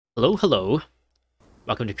Hello, hello.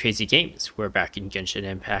 Welcome to Crazy Games. We're back in Genshin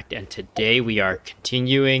Impact, and today we are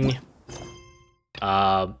continuing.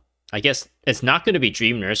 I guess it's not going to be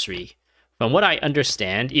Dream Nursery. From what I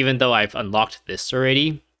understand, even though I've unlocked this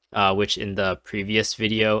already, which in the previous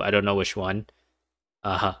video, I don't know which one.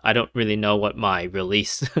 I don't really know what my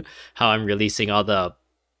release, how I'm releasing all the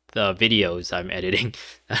videos I'm editing.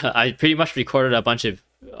 I pretty much recorded a bunch of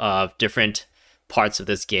different parts of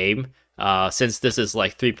this game. Since this is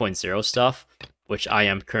like 3.0 stuff, which I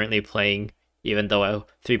am currently playing, even though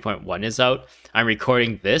 3.1 is out, I'm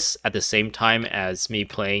recording this at the same time as me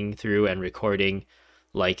playing through and recording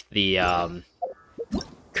like the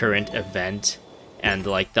current event and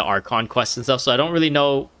like the Archon quests and stuff. So I don't really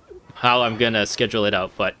know how I'm gonna schedule it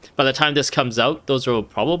out, but by the time this comes out, those will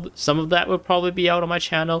probably some of that will probably be out on my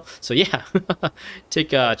channel. So yeah,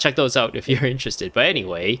 check those out if you're interested. But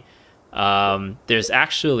anyway. There's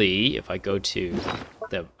actually, if I go to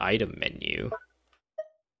the item menu,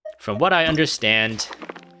 from what I understand,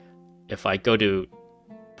 if I go to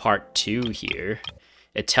part 2 here,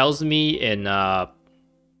 it tells me in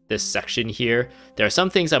this section here, there are some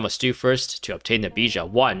things I must do first to obtain the Bija.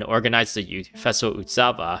 1. Organize the Festival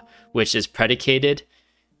Utsava, which is predicated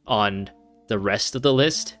on the rest of the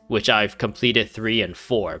list, which I've completed 3 and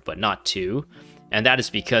 4, but not 2. And that is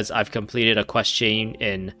because I've completed a quest chain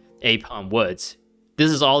in Apon Woods.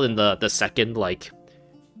 This is all in the second like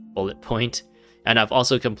bullet point, and I've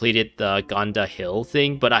also completed the Gonda Hill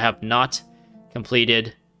thing, but I have not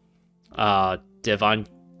completed I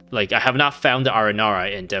have not found the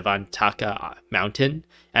Aranara in Devantaka Mountain,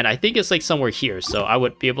 and I think it's like somewhere here, so I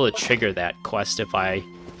would be able to trigger that quest if I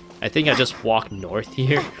think I just walk north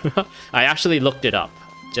here. I actually looked it up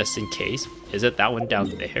just in case. Is it that one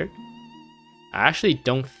down there? I actually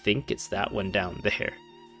don't think it's that one down there.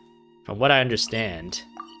 From what I understand,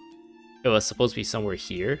 it was supposed to be somewhere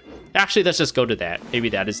here. Actually, let's just go to that. Maybe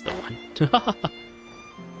that is the one.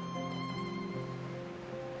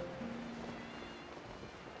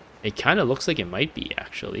 It kind of looks like it might be,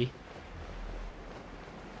 actually.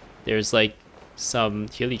 There's like some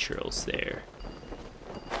hilichurls there.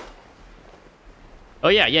 Oh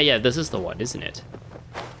yeah, this is the one, isn't it?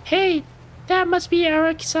 Hey, that must be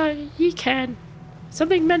Ararycan.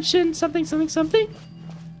 Something mentioned something.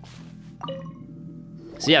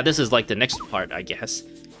 So yeah, this is like the next part, I guess.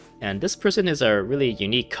 And this person is a really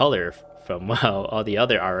unique color from all the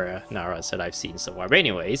other Aranaras that I've seen so far. But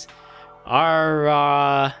anyways,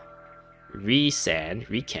 Ararycan.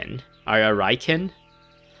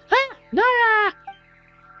 Ah, Nara!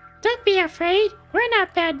 Don't be afraid. We're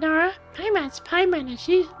not bad, Nara. Paimon's Paimon and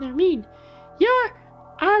she's Lumine. You're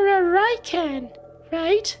Ararycan,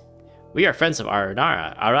 right? We are friends of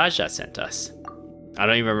Aranara. Araja sent us. I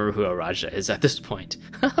don't even remember who Araja is at this point.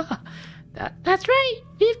 That's right.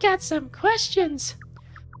 We've got some questions.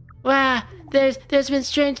 Wow, there's been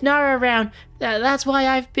strange Nara around. That's why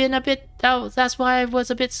I've been a bit. That's why I was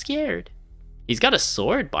a bit scared. He's got a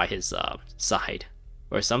sword by his side,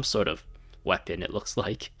 or some sort of weapon. It looks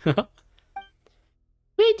like. We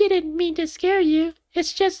didn't mean to scare you.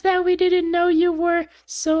 It's just that we didn't know you were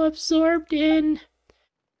so absorbed in.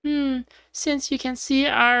 Since you can see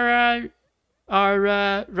our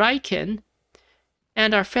Ararycan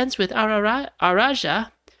and are friends with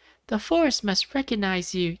Araja, the forest must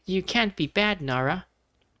recognize you. You can't be bad, Nara.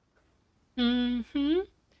 You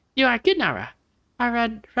are good, Nara.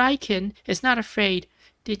 Ararycan is not afraid.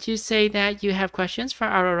 Did you say that you have questions for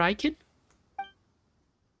Ararycan?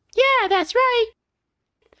 Yeah, that's right.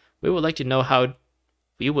 We would like to know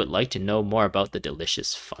more about the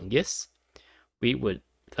delicious fungus. We would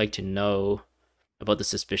like to know about the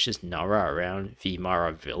suspicious Nara around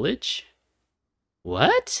Vimana village?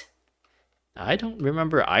 What? I don't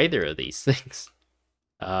remember either of these things.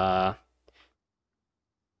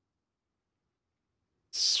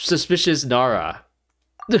 Suspicious Nara.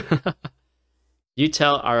 You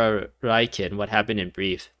tell Ararycan what happened in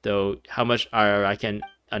brief, though how much Ararycan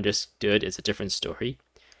understood is a different story.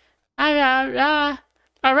 Arana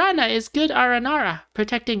is good Aranara,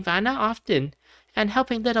 protecting Vana often, and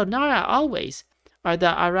helping little Nara always. Or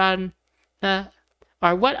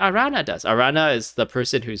what Arana does. Arana is the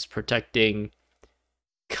person who's protecting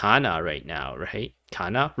Kana right now, right?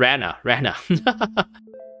 Kana? Rana.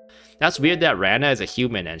 That's weird that Rana is a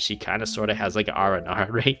human and she kind of sort of has like an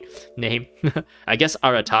Aranara name. I guess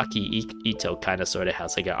Arataki Ito kind of sort of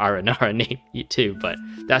has like an Aranara name too, but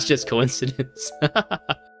that's just coincidence.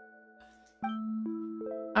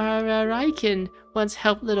 Ararycan once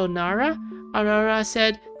helped little Nara. Aurora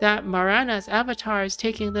said that Marana's avatar is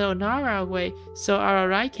taking little Nara away, so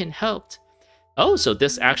Ararycan helped. Oh, so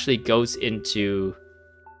this actually goes into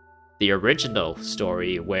the original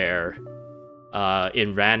story where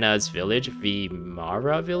in Rana's village,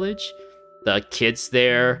 Vimana village, the kids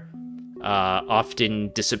there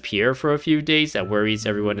often disappear for a few days. That worries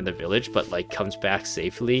everyone in the village, but like comes back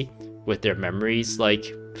safely with their memories like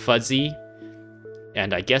fuzzy.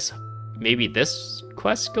 And I guess maybe this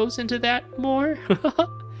quest goes into that more.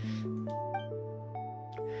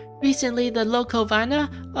 Recently, the local Vana,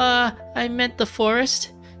 I meant the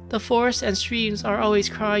forest. The forest and streams are always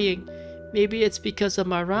crying. Maybe it's because of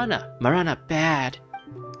Marana. Marana bad.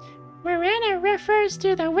 Marana refers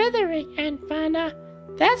to the withering, and Vana,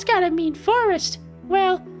 that's gotta mean forest.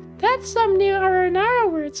 Well, that's some new Aranara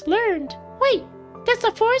words learned. Wait, does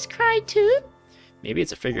the forest cry too? Maybe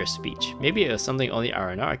it's a figure of speech. Maybe it was something only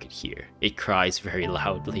Ararycan could hear. It cries very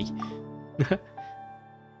loudly.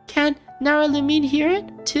 Can Nara Lumine hear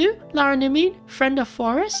it too? Lara Lumine, friend of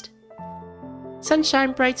forest?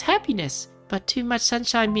 Sunshine brings happiness, but too much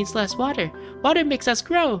sunshine means less water. Water makes us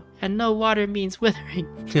grow, and no water means withering.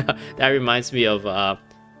 That reminds me of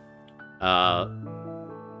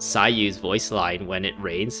Sayu's voice line when it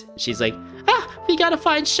rains. She's like, we gotta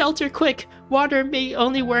find shelter quick. Water may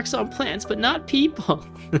only works on plants, but not people.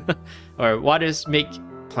 Or waters make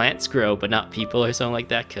plants grow, but not people, or something like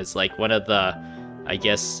that. Because like one of the, I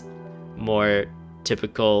guess, more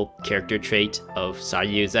typical character trait of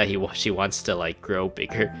Sayu is that she wants to like grow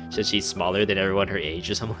bigger, so she's smaller than everyone her age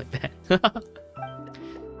or something like that.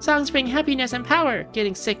 Songs bring happiness and power.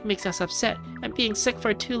 Getting sick makes us upset, and being sick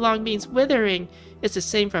for too long means withering. It's the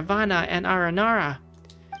same for Vana and Aranara.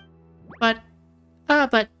 But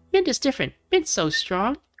Mint is different. Mint's so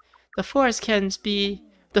strong. The forest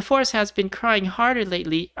has been crying harder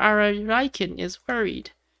lately. Ararycan is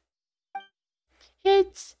worried.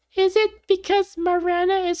 Is it because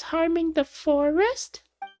Marana is harming the forest?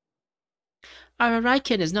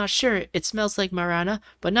 Ararycan is not sure. It smells like Marana,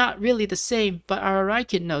 but not really the same. But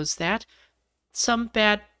Ararycan knows that. Some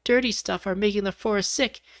bad, dirty stuff are making the forest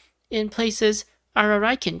sick in places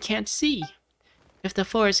Ararycan can't see. If the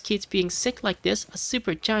forest keeps being sick like this, a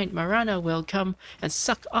super giant Marana will come and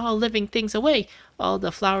suck all living things away. All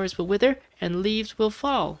the flowers will wither and leaves will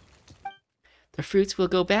fall. The fruits will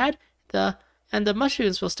go bad, and the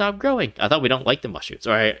mushrooms will stop growing. I thought we don't like the mushrooms,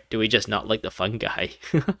 or do we just not like the fungi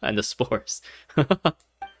and the spores?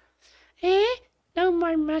 No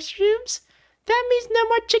more mushrooms? That means no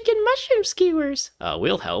more chicken mushroom skewers.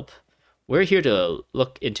 We'll help. We're here to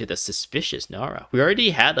look into the suspicious Nara. We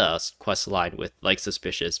already had a quest line with like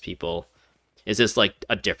suspicious people. Is this like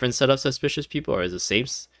a different set of suspicious people, or is it the same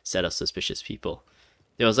set of suspicious people?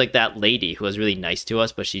 There was like that lady who was really nice to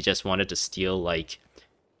us, but she just wanted to steal like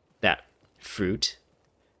that fruit.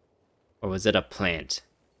 Or was it a plant?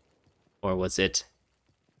 Or was it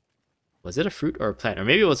a fruit or a plant? Or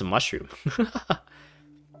maybe it was a mushroom.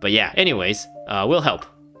 But yeah, anyways, we'll help.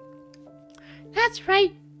 That's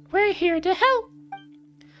right. We're here to help.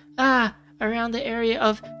 Around the area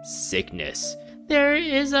of sickness, there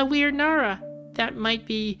is a weird Nara. That might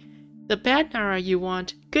be the bad Nara you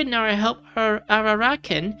want. Good Nara help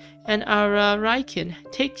Ararycan, and Ararycan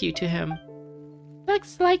take you to him.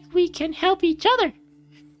 Looks like we can help each other.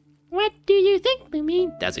 What do you think,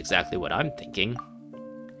 Lumine? That's exactly what I'm thinking.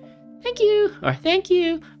 Thank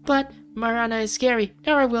you, but Marana is scary.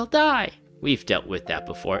 Nara will die. We've dealt with that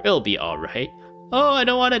before. It'll be alright. Oh, I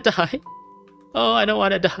don't want to die. Oh, I don't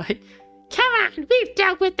want to die. Come on, we've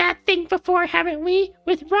dealt with that thing before, haven't we?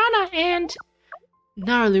 With Rana and...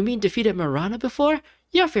 Nara Lumine defeated Marana before?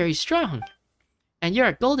 You're very strong. And you're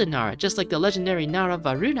a golden Nara, just like the legendary Nara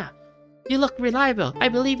Varuna. You look reliable. I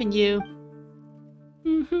believe in you.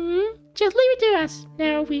 Just leave it to us.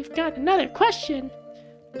 Now we've got another question.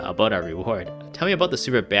 About our reward. Tell me about the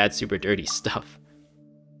super bad, super dirty stuff.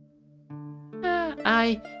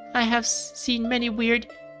 I have seen many weird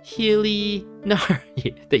Healy Nara.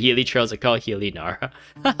 The Healy trails are called Healy Nara.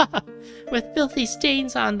 With filthy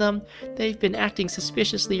stains on them. They've been acting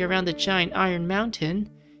suspiciously around the giant iron mountain.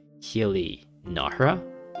 Healy Nara?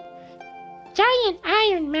 Giant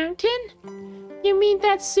iron mountain? You mean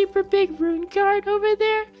that super big rune guard over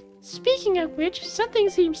there? Speaking of which, something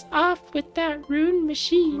seems off with that rune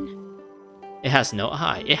machine. It has no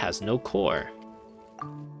eye. It has no core.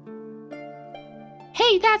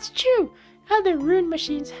 Hey, that's true! Other rune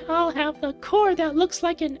machines all have the core that looks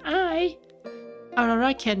like an eye.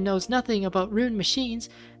 Ararycan knows nothing about rune machines.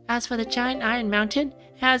 As for the giant iron mountain,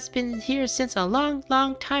 it has been here since a long,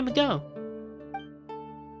 long time ago.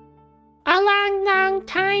 A long, long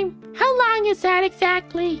time? How long is that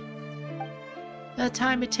exactly? The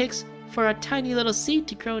time it takes for a tiny little seed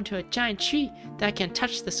to grow into a giant tree that can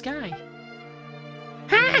touch the sky.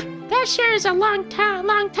 Ha! That sure is a long time.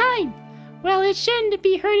 Well, it shouldn't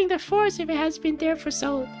be hurting the forest if it has been there for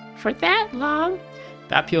that long.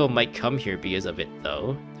 Bapio might come here because of it,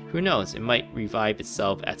 though. Who knows? It might revive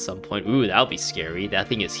itself at some point. Ooh, that'll be scary. That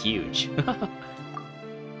thing is huge.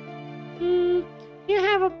 You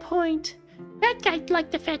have a point. Bad guys like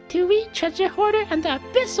the Fatui, Treasure Hoarder, and the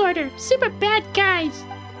Abyss Order. Super bad guys.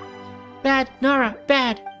 Bad, Nora,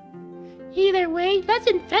 bad. Either way, let's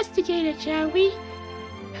investigate it, shall we?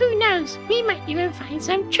 Who knows? We might even find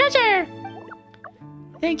some treasure.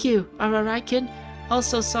 Thank you, Ararycan.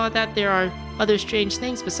 Also saw that there are other strange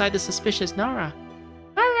things beside the suspicious Nora.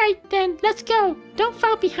 Alright then, let's go. Don't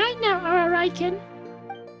fall behind now, Ararycan.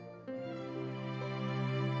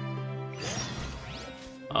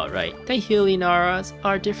 Alright. The Healy Naras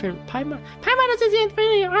are different. Paimon isn't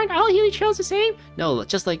really, aren't all Healy trails the same? No,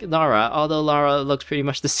 just like Nara, although Lara looks pretty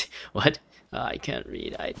much the same. What? I can't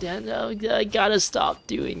read. I gotta stop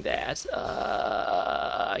doing that.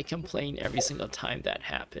 I complain every single time that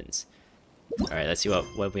happens. Alright, let's see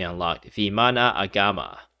what we unlocked. Vimana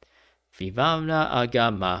Agama. Vimana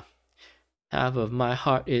Agama. Half of my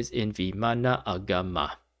heart is in Vimana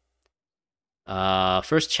Agama.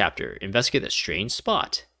 First chapter. Investigate a strange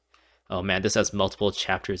spot. Oh man, this has multiple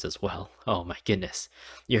chapters as well. Oh my goodness.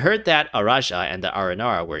 You heard that Araja and the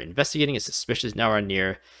Aranara were investigating a suspicious Nara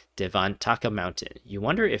near Devantaka Mountain. You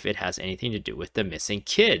wonder if it has anything to do with the missing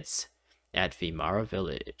kids at Vimara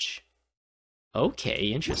Village. Okay,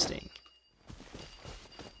 interesting.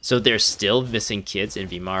 So there's still missing kids in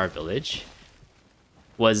Vimara Village?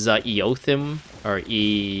 Was Eotham or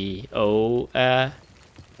Eotham?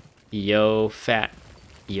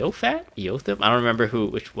 I don't remember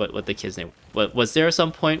what the kid's name. Was there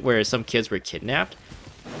some point where some kids were kidnapped?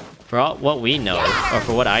 For all, what we know, or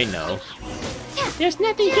for what I know. There's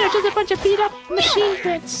nothing here, just a bunch of beat up machine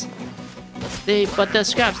bits. But the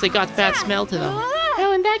scraps, they got bad smell to them.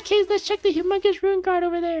 Oh, in that case, let's check the humongous ruin guard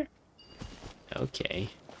over there.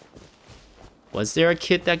 Okay. Was there a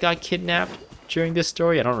kid that got kidnapped during this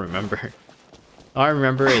story? I don't remember. All I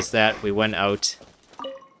remember is that we went out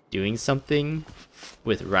doing something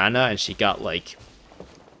with Rana and she got like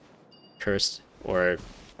cursed or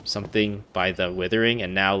something by the withering,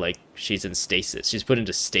 and now like she's in stasis. She's put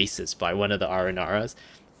into stasis by one of the Aranaras,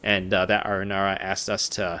 and that Aranara asked us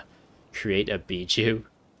to create a Biju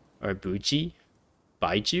or Biju,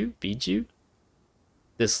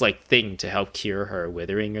 this like thing to help cure her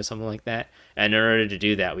withering or something like that. And in order to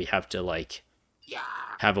do that, we have to like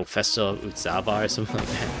have a festival of Utsaba or something like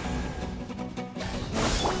that.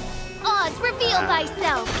 Oz, reveal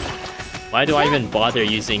thyself. Why do I even bother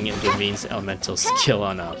using Lumine's elemental skill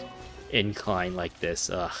on a incline like this?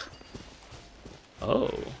 Ugh.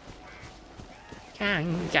 Oh.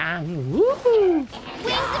 Gang, gang, woohoo!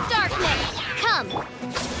 Wings of darkness, come!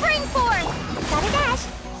 Spring forth! Gotta dash!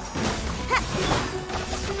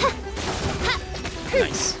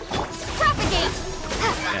 Nice. Propagate!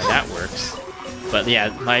 Yeah, that works. But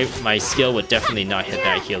yeah, my skill would definitely not hit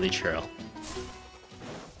that Healy trail.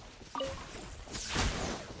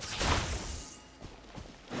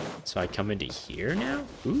 So I come into here now?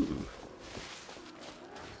 Ooh.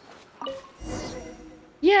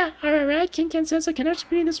 Yeah, Ararycan can sense a connection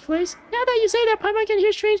between this place. Now that you say that, Paimon can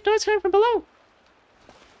hear strange noise coming from below.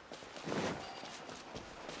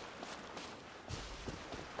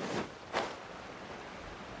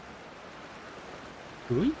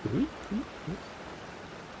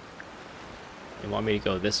 They want me to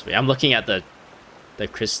go this way. I'm looking at the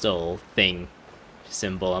crystal thing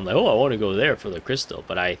symbol. I'm like, oh, I want to go there for the crystal,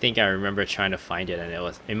 but I think I remember trying to find it and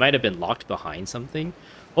it might have been locked behind something.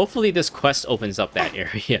 Hopefully this quest opens up that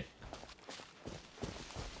area.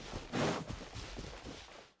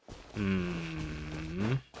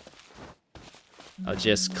 I'll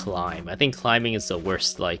just climb. I think climbing is the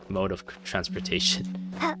worst like mode of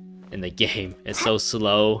transportation in the game. It's so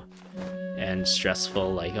slow and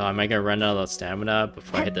stressful. Like, oh, am I gonna run out of stamina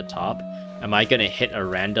before I hit the top? Am I gonna hit a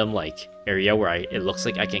random like area where it looks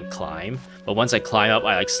like I can climb, but once I climb up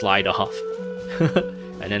I like slide off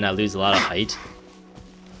and then I lose a lot of height?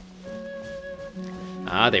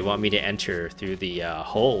 Ah, they want me to enter through the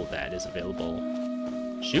hole that is available.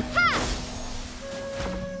 Shoot.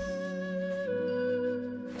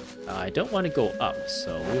 I don't want to go up,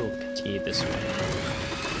 so we'll continue this way.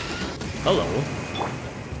 Hello.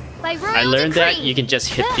 I learned that you can just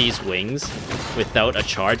hit these wings without a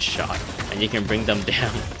charge shot, and you can bring them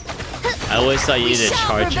down. I always thought you needed to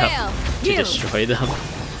charge up to destroy them.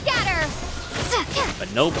 Scatter!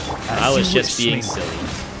 But nope, I was just being silly.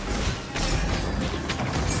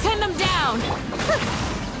 Send them down!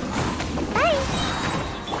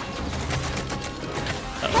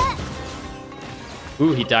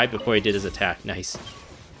 Ooh, he died before he did his attack. Nice.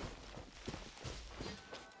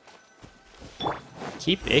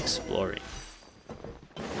 Keep exploring.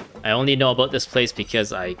 I only know about this place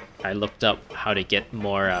because I looked up how to get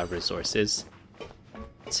more resources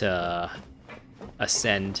to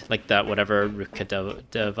ascend, like that whatever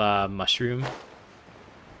Rukadeva mushroom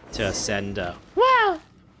to ascend. Wow!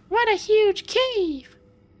 What a huge cave!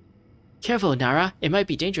 Careful, Nara. It might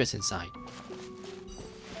be dangerous inside.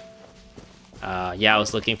 Yeah, I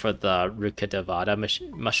was looking for the Rukadevada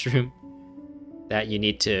mushroom that you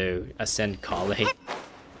need to ascend Kale.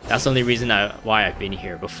 That's the only reason why I've been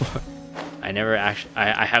here before.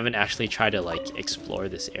 I haven't actually tried to like explore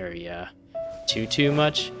this area too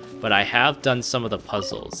much, but I have done some of the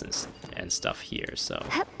puzzles and stuff here. So,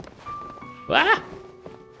 ah!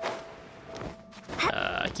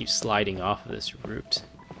 I keep sliding off of this route.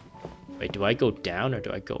 Wait, do I go down or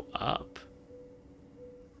do I go up?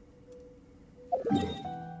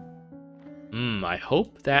 I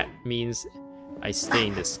hope that means I stay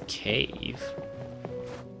in this cave.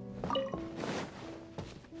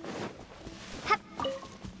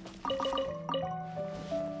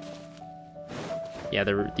 Yeah,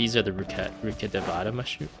 these are the Rukadevada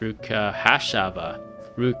mushrooms. Rukhashava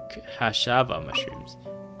mushrooms.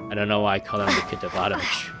 I don't know why I call them Rukadevada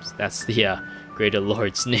mushrooms. That's the Greater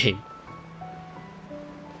Lord's name.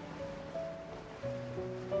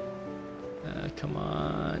 Come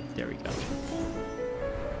on. There we go.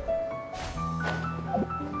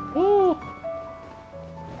 Woo!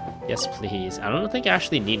 Yes, please. I don't think I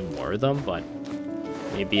actually need more of them, but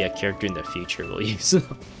maybe a character in the future will use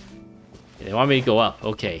them. They want me to go up.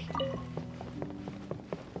 Okay.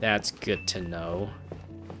 That's good to know.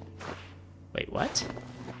 Wait, what?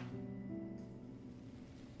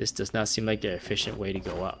 This does not seem like an efficient way to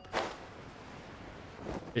go up.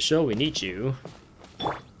 Bishop, we need you.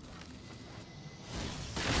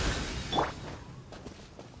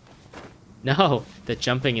 No! The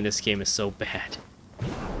jumping in this game is so bad.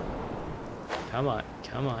 Come on,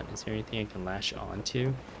 come on. Is there anything I can lash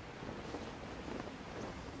onto?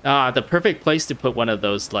 Ah, the perfect place to put one of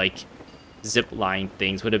those, like, zip line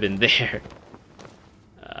things would have been there.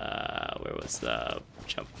 Where was the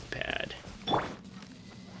jump pad?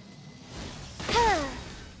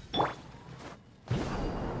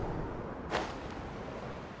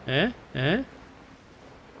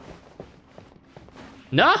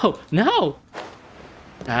 No! No!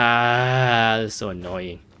 Ah, this is so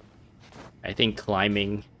annoying. I think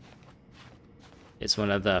climbing is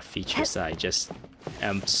one of the features that I just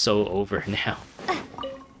am so over now.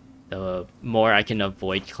 The more I can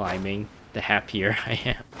avoid climbing, the happier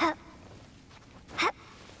I am.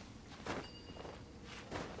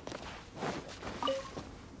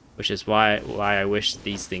 Which is why I wish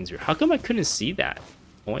these things were... How come I couldn't see that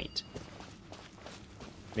point?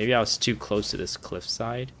 Maybe I was too close to this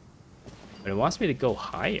cliffside. But it wants me to go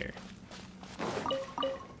higher.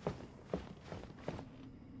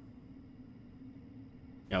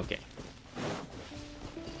 Okay.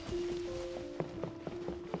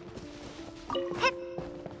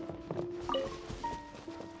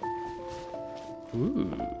 Ooh.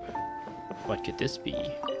 What could this be?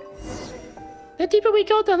 The deeper we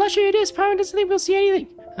go, the lusher it is. Paimon doesn't think we'll see anything.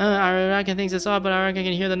 Ararycan thinks it's odd, but Ararycan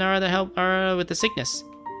can hear the Nara that help Ara with the sickness.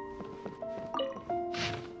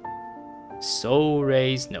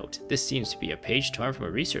 Sorei's note. This seems to be a page torn from a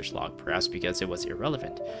research log, perhaps because it was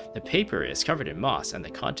irrelevant. The paper is covered in moss, and the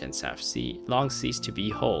contents have long ceased to be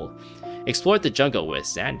whole. Explored the jungle with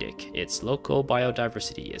Zandik. Its local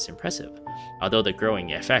biodiversity is impressive. Although the growing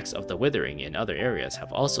effects of the withering in other areas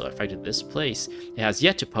have also affected this place, it has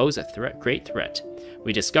yet to pose a great threat.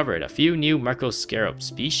 We discovered a few new Microscarab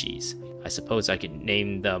species. I suppose I could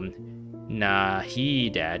name them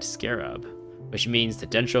Nahidad Scarab, which means the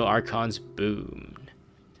Dendro Archon's boon.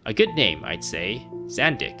 A good name, I'd say.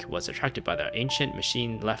 Zandik was attracted by the ancient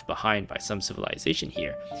machine left behind by some civilization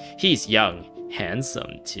here. He's young,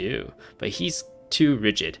 handsome too, but he's too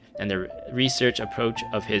rigid, and the research approach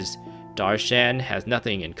of his Darshan has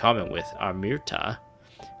nothing in common with Amirta.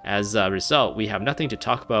 As a result, we have nothing to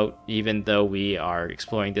talk about even though we are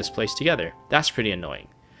exploring this place together. That's pretty annoying.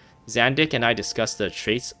 Zandik and I discussed the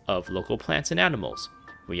traits of local plants and animals.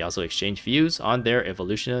 We also exchanged views on their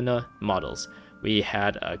evolutionary models. We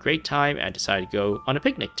had a great time and decided to go on a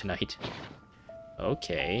picnic tonight.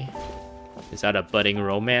 Okay. Is that a budding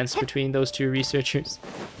romance between those two researchers?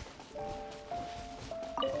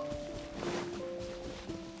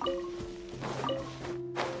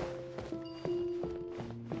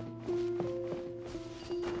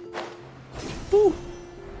 Woo!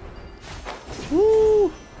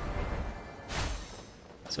 Woo!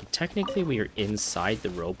 So technically we are inside the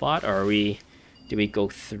robot, or do we go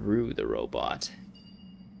through the robot?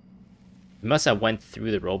 We must have went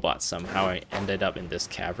through the robot somehow and ended up in this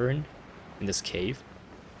cavern, in this cave.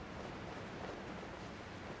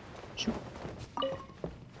 Shoot.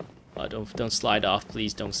 Don't slide off,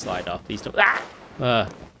 please. Don't slide off, please. Don't. Ah!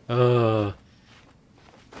 I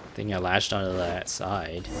think I latched onto that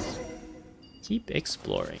side. Keep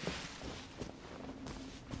exploring.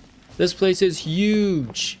 This place is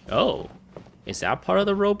huge. Oh, is that part of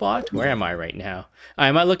the robot? Where am I right now?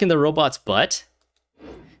 Am I looking at the robot's butt?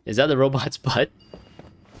 Is that the robot's butt?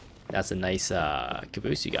 That's a nice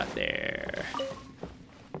caboose you got there.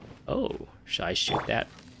 Oh, should I shoot that?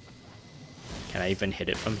 Can I even hit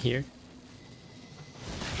it from here?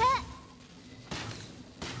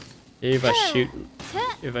 If I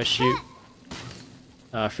shoot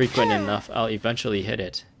frequent enough, I'll eventually hit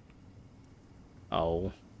it.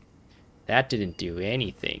 Oh, that didn't do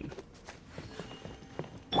anything.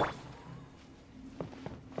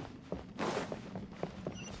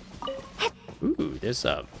 Ooh, there's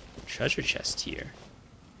a treasure chest here.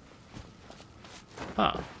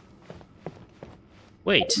 Huh.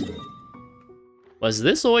 Wait. Was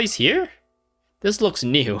this always here? This looks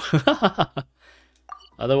new.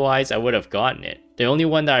 Otherwise, I would have gotten it. The only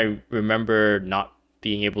one that I remember not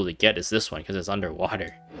being able to get is this one because it's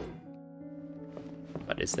underwater.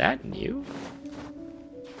 But is that new?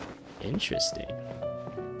 Interesting.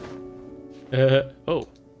 Oh.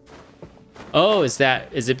 Oh, is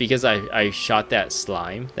it because I shot that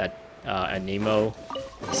slime, that Anemo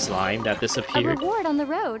slime that disappeared? A reward on the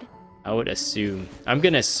road. I would assume. I'm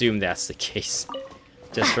gonna assume that's the case.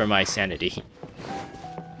 Just for my sanity.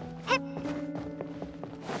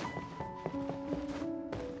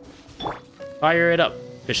 Fire it up,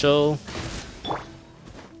 official.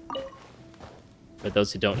 For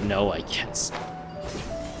those who don't know, I guess.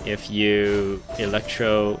 If you put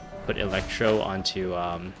electro onto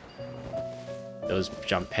those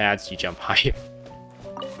jump pads, you jump higher.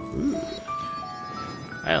 Ooh.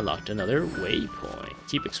 I unlocked another waypoint.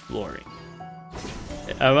 Keep exploring.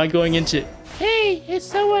 Am I going into... Hey, is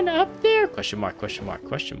someone up there? Question mark, question mark,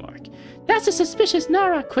 question mark. That's a suspicious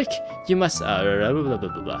Nara. Quick, You must... blah, blah,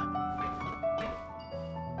 blah, blah.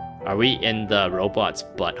 Are we in the robot's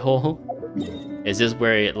butthole? Is this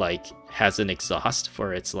where it, like, has an exhaust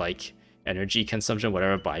for its, like, energy consumption,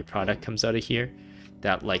 whatever byproduct comes out of here?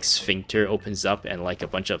 That, like, sphincter opens up and, like, a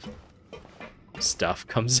bunch of stuff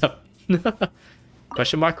comes up.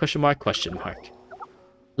 Question mark, question mark, question mark.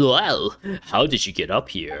 Well, how did you get up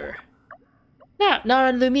here? Nara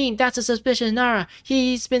and Lumine, that's a suspicious Nara.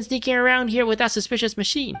 He's been sneaking around here with that suspicious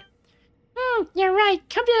machine. You're right.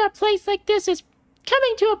 Coming to a place like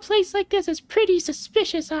this is pretty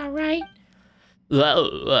suspicious, alright?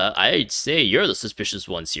 Well, I'd say you're the suspicious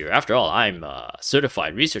ones here. After all, I'm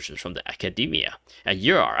certified researchers from the academia, and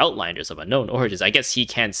you're our outlanders of unknown origins. I guess he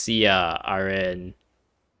can't see Ararycan.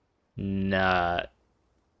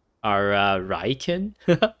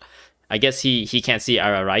 I guess he can't see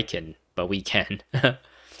Ararycan, but we can.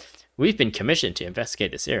 We've been commissioned to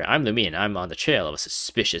investigate this area. I'm Lumine. I'm on the trail of a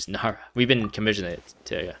suspicious Nara. We've been commissioned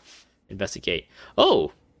to investigate.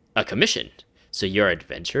 Oh, a commission. So you're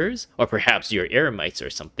adventurers? Or perhaps you're eremites or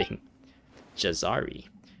something. Jazari.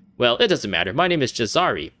 Well, it doesn't matter. My name is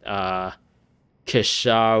Jazari.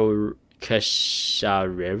 Kasharerar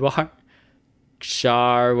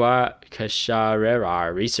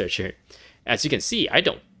researcher. As you can see, I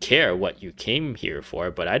don't care what you came here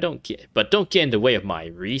for, but don't get in the way of my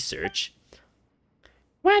research.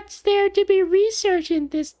 What's there to be researched in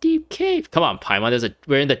this deep cave? Come on, Paimon,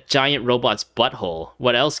 we're in the giant robot's butthole.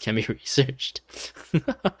 What else can be researched?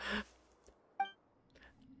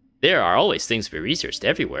 There are always things to be researched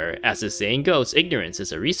everywhere. As the saying goes, ignorance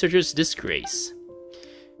is a researcher's disgrace.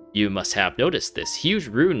 You must have noticed this huge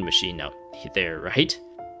rune machine out there, right?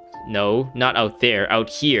 No, not out there,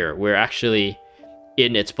 out here. We're actually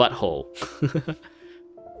in its butthole.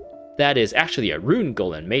 That is actually a rune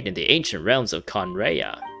golem made in the ancient realms of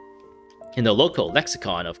Conrea. In the local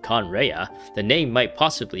lexicon of Conrea, the name might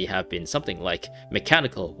possibly have been something like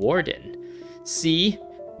Mechanical Warden. See,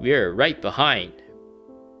 we're right behind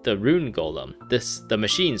the rune golem, the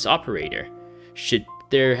machine's operator. Should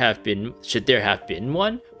there have been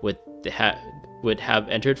one? Would have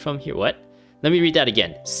entered from here? What? Let me read that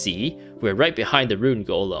again. See, we're right behind the rune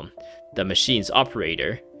golem, the machine's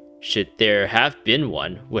operator. Should there have been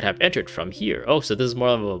one, would have entered from here. Oh, so this is more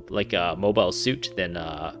of like a mobile suit than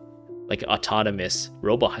like an autonomous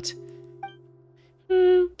robot.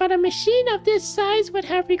 But a, But a machine of this size would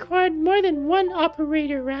have required more than one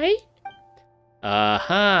operator, right?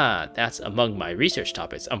 That's among my research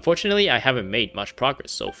topics. Unfortunately, I haven't made much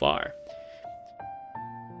progress so far.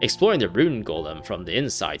 Exploring the rune golem from the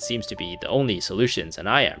inside seems to be the only solutions, and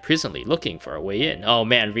I am presently looking for a way in. Oh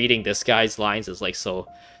man, reading this guy's lines is like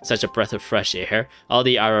such a breath of fresh air. All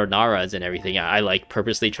the Aronaras and everything, I like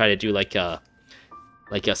purposely try to do like a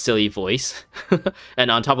silly voice. And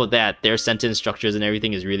on top of that, their sentence structures and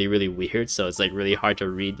everything is really, really weird, so it's like really hard to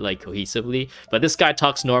read like cohesively. But this guy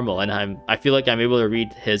talks normal, and I feel like I'm able to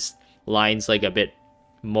read his lines like a bit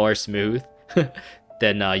more smooth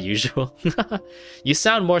than usual. You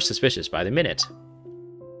sound more suspicious by the minute.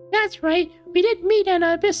 That's right. We did meet an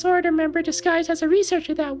Abyss Order member disguised as a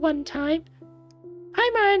researcher that one time.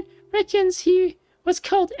 Paimon reckons he was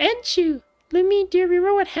called Enchu. Lumine, do you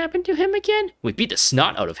remember what happened to him again? We beat the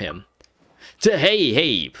snot out of him.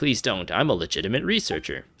 Hey, please don't. I'm a legitimate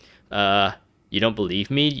researcher. You don't believe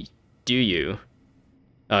me, do you?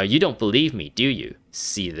 You don't believe me, do you?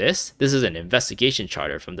 See this? This is an investigation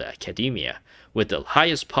charter from the Academia, with the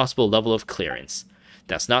highest possible level of clearance.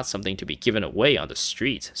 That's not something to be given away on the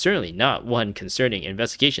streets, certainly not one concerning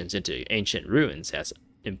investigations into ancient ruins as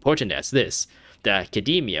important as this. The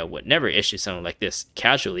Academia would never issue something like this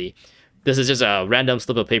casually. This is just a random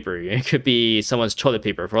slip of paper. It could be someone's toilet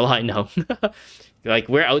paper for all I know. Like,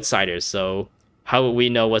 we're outsiders, so how would we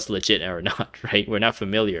know what's legit or not, right? We're not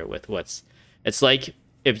familiar with what's... It's like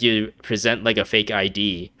if you present like a fake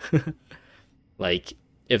ID. Like,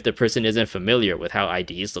 if the person isn't familiar with how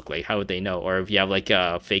IDs look like, how would they know? Or if you have like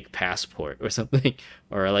a fake passport or something,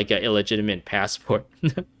 or like an illegitimate passport.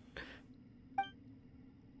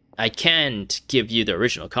 I can't give you the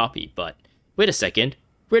original copy, but wait a second.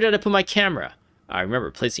 Where did I put my camera? I remember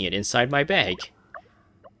placing it inside my bag.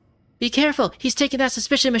 Be careful! He's taking that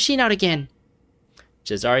suspicious machine out again!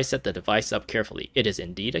 Jazari set the device up carefully. It is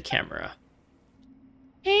indeed a camera.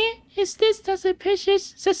 Is this the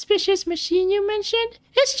suspicious machine you mentioned?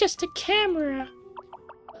 It's just a camera.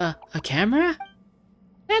 A camera?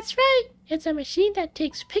 That's right. It's a machine that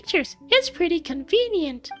takes pictures. It's pretty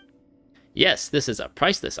convenient. Yes, this is a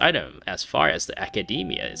priceless item as far as the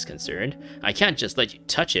Academia is concerned. I can't just let you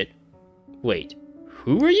touch it. Wait,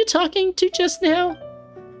 who were you talking to just now?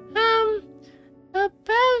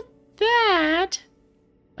 About that...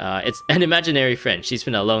 It's an imaginary friend. She's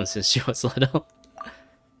been alone since she was little.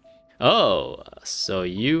 Oh, so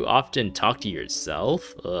you often talk to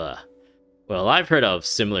yourself? Ugh. Well, I've heard of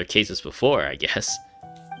similar cases before, I guess.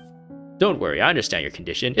 Don't worry, I understand your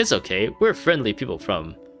condition. It's okay. We're friendly people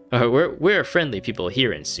we're friendly people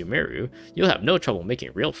here in Sumeru. You'll have no trouble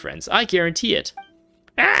making real friends. I guarantee it.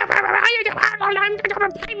 I'm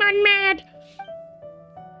mad.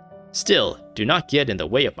 Still, do not get in the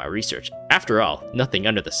way of my research. After all, nothing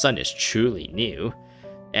under the sun is truly new.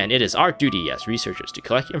 And it is our duty as researchers to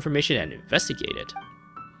collect information and investigate it.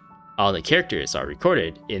 All the characters are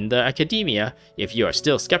recorded in the Academia. If you are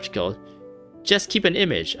still skeptical, just keep an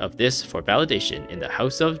image of this for validation in the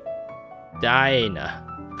House of Dinah.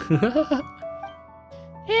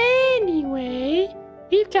 Anyway,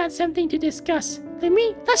 we've got something to discuss.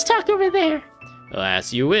 Let's talk over there. Well,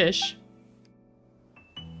 as you wish.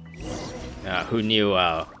 Who knew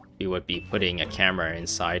we would be putting a camera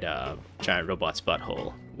inside a giant robot's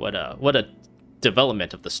butthole? What a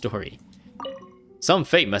development of the story. Some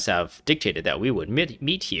fate must have dictated that we would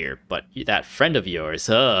meet here, but that friend of yours,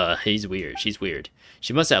 he's weird. She's weird.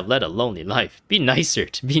 She must have led a lonely life. Be nice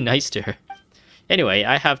to her. Anyway,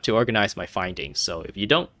 I have to organize my findings, so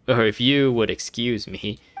if you would excuse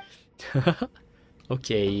me.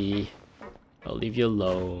 Okay, I'll leave you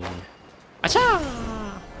alone.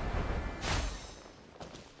 Acha!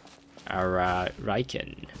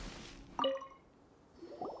 Ararycan.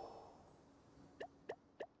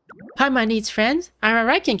 Paimon needs friends.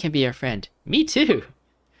 Ararycan can be your friend. Me too.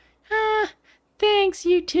 Thanks,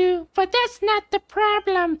 you two. But that's not the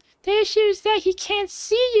problem. The issue is that he can't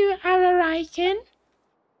see you, Ararycan.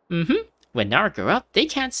 When Nara grow up, they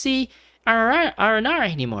can't see our Nara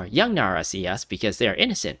anymore. Young Nara see us because they are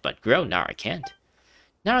innocent, but grown Nara can't.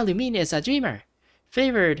 Nara Lumine is a dreamer,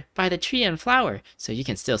 favored by the tree and flower, so you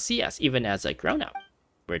can still see us even as a grown-up.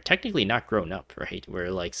 We're technically not grown up, right?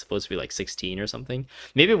 We're like supposed to be like 16 or something.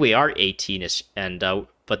 Maybe we are 18ish, and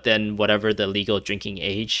but then whatever the legal drinking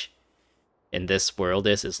age in this world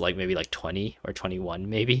is like maybe like 20 or 21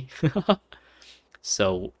 maybe.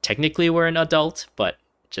 So technically we're an adult, but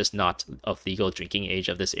just not of legal drinking age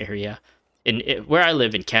of this area. Where I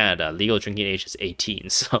live in Canada, legal drinking age is 18,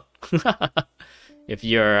 so if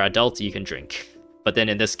you're adult, you can drink. But then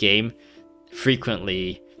in this game,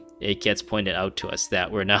 frequently it gets pointed out to us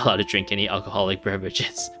that we're not allowed to drink any alcoholic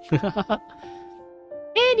beverages.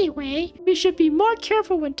 Anyway, we should be more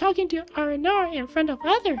careful when talking to Aranar in front of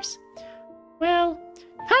others. Well,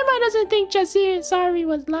 Paimon doesn't think Jazari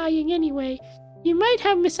was lying anyway. You might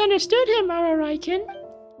have misunderstood him, Ararycan.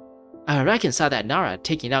 Ararycan saw that Nara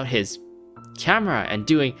taking out his camera and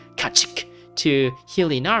doing kachik to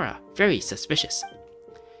Healy Nara. Very suspicious.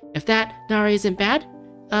 If that Nara isn't bad,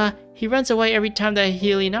 he runs away every time the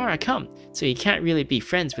Healy Nara come, so he can't really be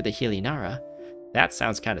friends with the Healy Nara. That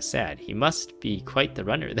sounds kind of sad. He must be quite the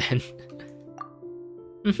runner then.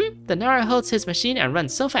 The Nara holds his machine and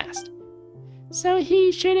runs so fast. So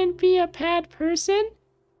he shouldn't be a bad person?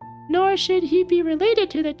 Nor should he be related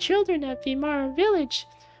to the children of Vimana Village.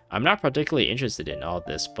 I'm not particularly interested in all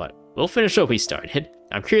this, but we'll finish what we started.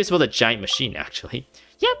 I'm curious about the giant machine, actually.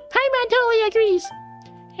 Yep, Paimon totally agrees.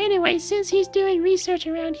 Anyway, since he's doing research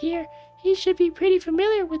around here, he should be pretty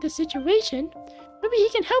familiar with the situation. Maybe he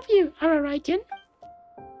can help you, Ararycan.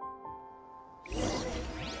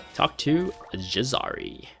 Talk to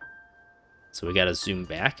Jazari. So we gotta zoom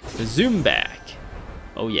back. Zoom back!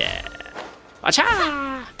 Oh yeah.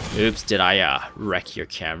 Acha! Oops, did I wreck your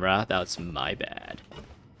camera? That's my bad.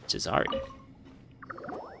 Jazari.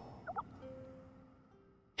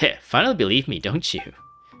 Heh, finally believe me, don't you?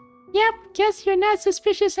 Yep, guess you're not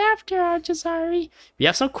suspicious after all, Jazari. We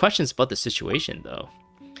have some questions about the situation, though.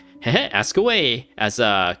 Heh, ask away, as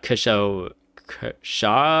Kasharevar?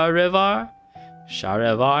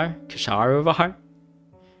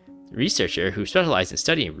 Researcher who specializes in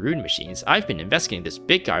studying rune machines. I've been investigating this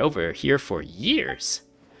big guy over here for years.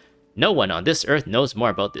 No one on this earth knows more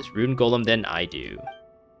about this rune golem than I do.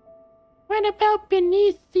 What about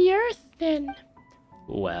beneath the earth, then?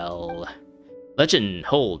 Well, legend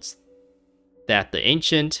holds that the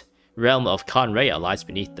ancient realm of Conrea lies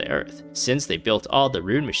beneath the earth. Since they built all the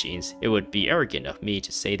rune machines, it would be arrogant of me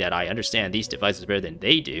to say that I understand these devices better than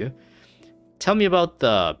they do. Tell me about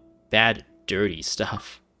the bad, dirty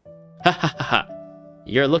stuff. Ha ha ha ha.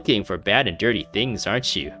 You're looking for bad and dirty things,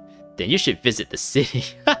 aren't you? Then you should visit the city.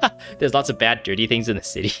 There's lots of bad, dirty things in the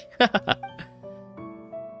city.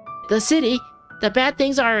 The city? The bad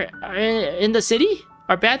things are in the city?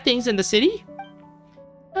 Are bad things in the city?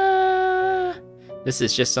 This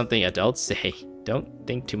is just something adults say. Don't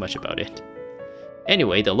think too much about it.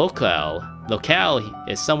 Anyway, the locale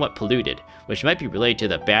is somewhat polluted, which might be related to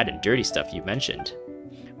the bad and dirty stuff you mentioned.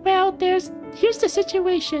 Well, here's the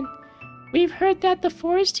situation. We've heard that the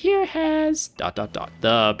forest here has... ...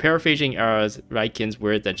 The paraphrasing Ararycan's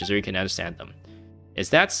words that Jazari can understand them.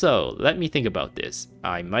 Is that so? Let me think about this.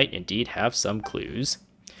 I might indeed have some clues.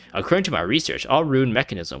 According to my research, all rune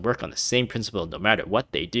mechanisms work on the same principle no matter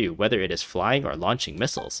what they do, whether it is flying or launching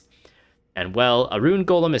missiles. And well, a rune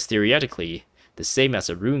golem is theoretically the same as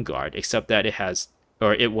a rune guard, except that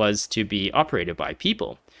it was to be operated by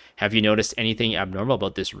people. Have you noticed anything abnormal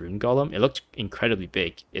about this rune golem? It looked incredibly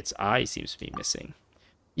big. Its eye seems to be missing.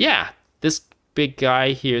 Yeah, this big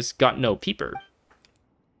guy here's got no peeper.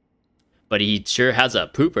 But he sure has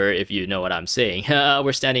a pooper, if you know what I'm saying.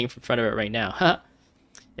 We're standing in front of it right now.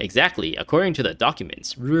 Exactly. According to the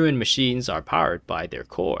documents, rune machines are powered by their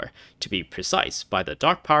core, to be precise, by the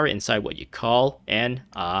dark power inside what you call an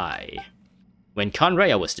eye. When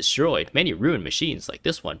Conrea was destroyed, many rune machines like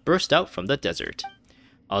this one burst out from the desert.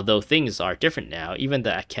 Although things are different now, even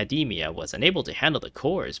the Academia was unable to handle the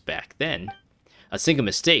cores back then. A single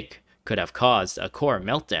mistake could have caused a core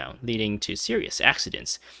meltdown, leading to serious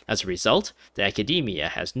accidents. As a result, the Academia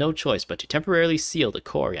has no choice but to temporarily seal the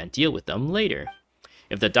core and deal with them later.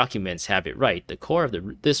 If the documents have it right, the core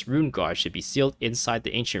of this rune guard should be sealed inside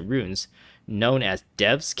the ancient runes, known as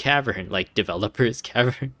Dev's Cavern, like Developer's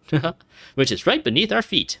Cavern, which is right beneath our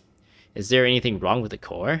feet. Is there anything wrong with the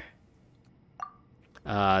core?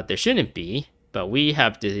 There shouldn't be, but we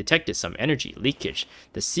have detected some energy leakage.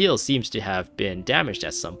 The seal seems to have been damaged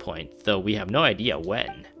at some point, though we have no idea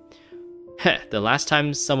when. The last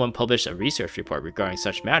time someone published a research report regarding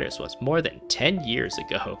such matters was more than 10 years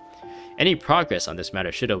ago. Any progress on this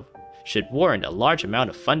matter should warrant a large amount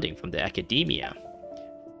of funding from the Academia.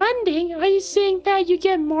 Funding? Are you saying that you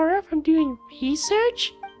get more from doing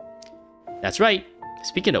research? That's right.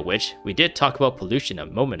 Speaking of which, we did talk about pollution a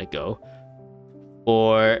moment ago.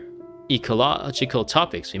 For ecological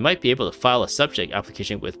topics, we might be able to file a subject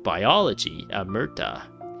application with biology at Murta.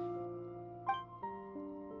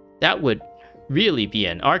 That would really be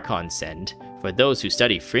an Archon send for those who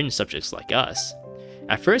study fringe subjects like us.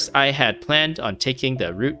 At first, I had planned on taking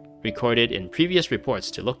the route recorded in previous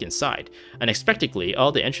reports to look inside. Unexpectedly,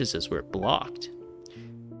 all the entrances were blocked.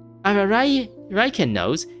 Ararycan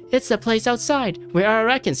knows. It's the place outside, where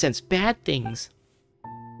Ararycan sends bad things.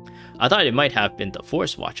 I thought it might have been the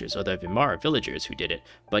Forest Watchers or the Vimana villagers who did it,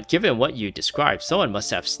 but given what you described, someone must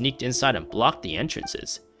have sneaked inside and blocked the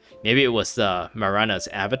entrances. Maybe it was the Marana's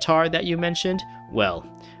avatar that you mentioned? Well,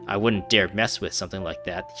 I wouldn't dare mess with something like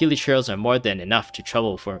that. Healy trails are more than enough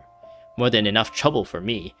trouble for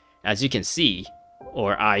me, as you can see,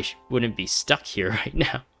 or I wouldn't be stuck here right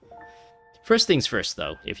now. First things first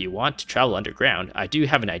though, if you want to travel underground, I do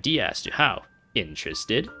have an idea as to how.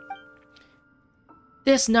 Interested?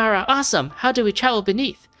 This Nara, awesome! How do we travel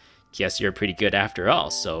beneath? Guess you're pretty good after all,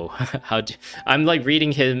 so I'm like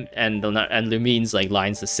reading him and Lumine's like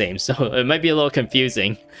lines the same, so it might be a little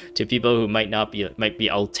confusing to people who might be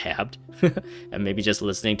alt-tabbed and maybe just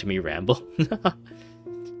listening to me ramble.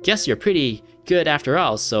 Guess you're pretty good after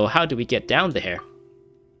all, so how do we get down there?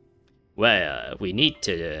 Well, we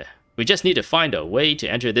just need to find a way to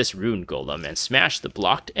enter this rune golem and smash the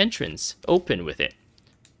blocked entrance open with it.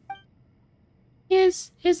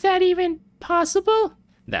 Is that even possible?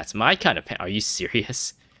 That's my kind of plan. Are you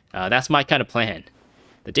serious? That's my kind of plan.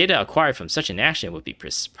 The data acquired from such an action would be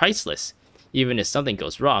priceless. Even if something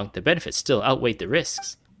goes wrong, the benefits still outweigh the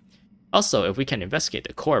risks. Also, if we can investigate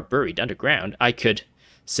the core buried underground, I could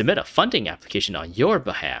submit a funding application on your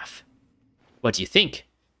behalf. What do you think?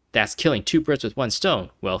 That's killing 2 birds with 1 stone.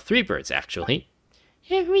 Well, 3 birds, actually.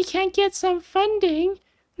 If we can't get some funding,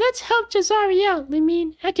 let's help Jazari out,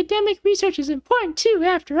 Lumine. Academic research is important too,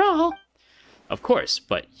 after all. Of course,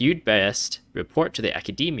 but you'd best report to the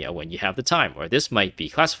academia when you have the time, or this might be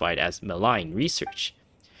classified as malign research.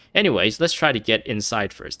 Anyways, let's try to get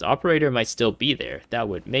inside first. The operator might still be there. That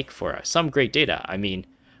would make for some great data. I mean,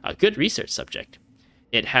 a good research subject.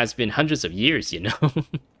 It has been hundreds of years, you know.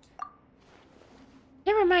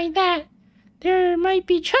 Never mind that. There might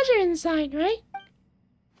be treasure inside, right?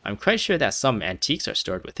 I'm quite sure that some antiques are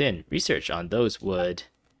stored within. Research on those would...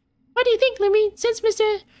 What do you think, Lumine? Since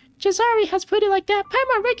Mr. Jazari has put it like that,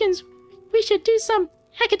 Paimon reckons we should do some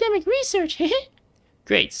academic research.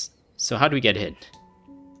 Great. So how do we get in?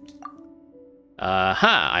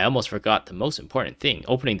 I almost forgot the most important thing.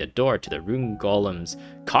 Opening the door to the rune golem's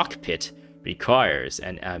cockpit requires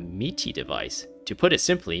an amity device. To put it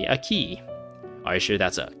simply, a key. Are you sure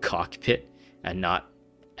that's a cockpit and not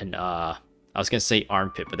an I was gonna say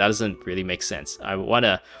armpit, but that doesn't really make sense. I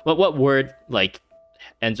wanna what word like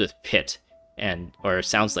ends with pit or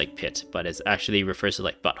sounds like pit, but it actually refers to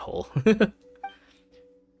like butthole.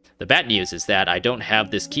 The bad news is that I don't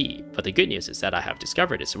have this key, but the good news is that I have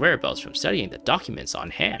discovered its whereabouts from studying the documents on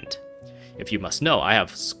hand. If you must know, I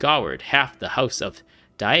have scoured half the house of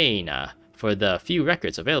Diana for the few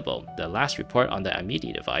records available. The last report on the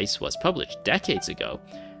amity device was published decades ago,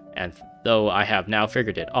 and though I have now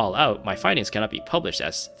figured it all out, my findings cannot be published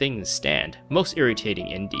as things stand. Most irritating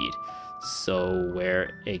indeed. So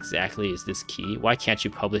where exactly is this key? Why can't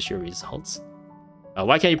you publish your results?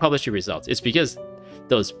 Why can't you publish your results? It's because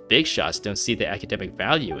those big shots don't see the academic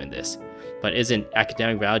value in this. But isn't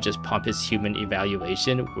academic value just pompous human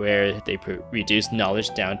evaluation where they reduce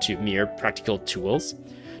knowledge down to mere practical tools?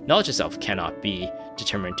 Knowledge itself cannot be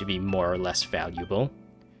determined to be more or less valuable.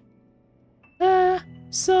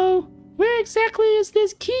 So where exactly is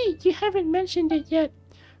this key? You haven't mentioned it yet.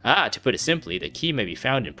 To put it simply, the key may be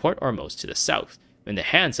found in Port Ormos to the south, in the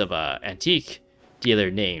hands of an antique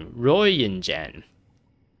dealer named Royanjan.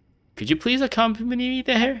 Could you please accompany me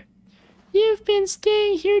there? You've been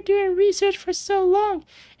staying here doing research for so long,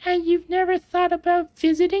 and you've never thought about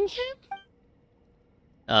visiting him?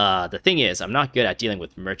 The thing is, I'm not good at dealing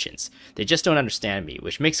with merchants. They just don't understand me,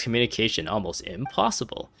 which makes communication almost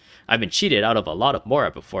impossible. I've been cheated out of a lot of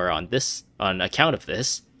Mora before on account of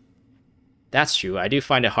this. That's true, I do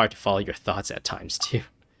find it hard to follow your thoughts at times too.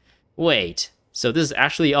 Wait, so this is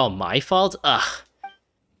actually all my fault? Ugh.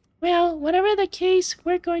 Well, whatever the case,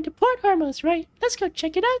 we're going to Port Ormos, right? Let's go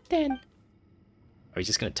check it out then. Are we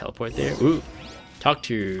just gonna teleport there? Ooh. Talk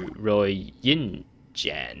to Roy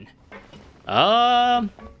Yinjan.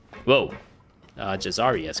 Whoa.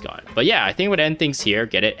 Jazari has gone. But yeah, I think we'll end things here.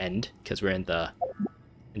 Get it? End. Because we're in the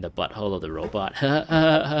butthole of the robot.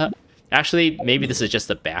 Actually, maybe this is just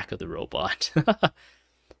the back of the robot.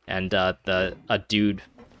 And a dude.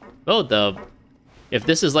 Oh, if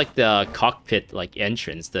this is like the cockpit like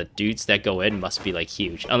entrance, the dudes that go in must be like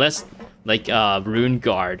huge. Unless like Rune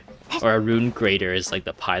Guard or a Rune Grader is like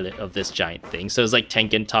the pilot of this giant thing. So it's like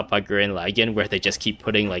Tengen, Toppager, and Lagan, where they just keep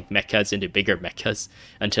putting like mechas into bigger mechas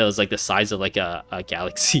until it's like the size of like a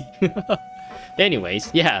galaxy. Anyways,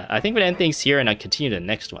 yeah, I think we'll end things here and I'll continue to the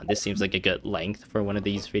next one. This seems like a good length for one of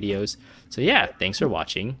these videos. So yeah, thanks for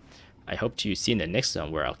watching. I hope to see you in the next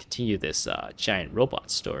one where I'll continue this giant robot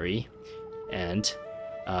story. And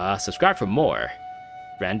subscribe for more.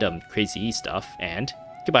 random crazy stuff, and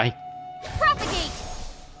goodbye. Propagate!